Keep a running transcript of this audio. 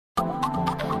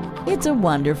It's a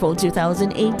wonderful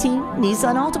 2018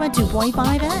 Nissan Altima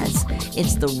 2.5S.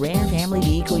 It's the rare family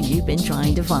vehicle you've been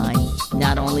trying to find.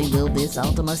 Not only will this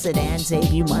Altima sedan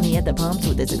save you money at the pumps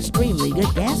with its extremely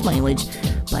good gas mileage,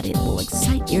 but it will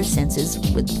excite your senses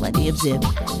with plenty of zip.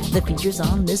 The features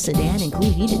on this sedan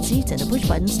include heated seats and a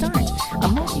push-button start, a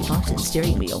multi-function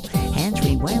steering wheel,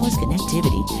 hands-free wireless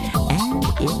connectivity, and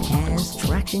it has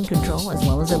traction control as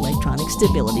well as electronic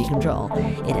stability control.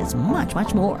 It has much,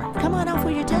 much more. Come on out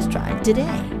for your test drive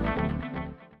today.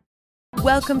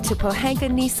 Welcome to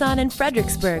Pohanka Nissan in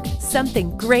Fredericksburg.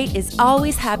 Something great is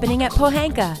always happening at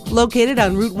Pohanka. Located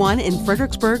on Route 1 in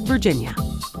Fredericksburg, Virginia.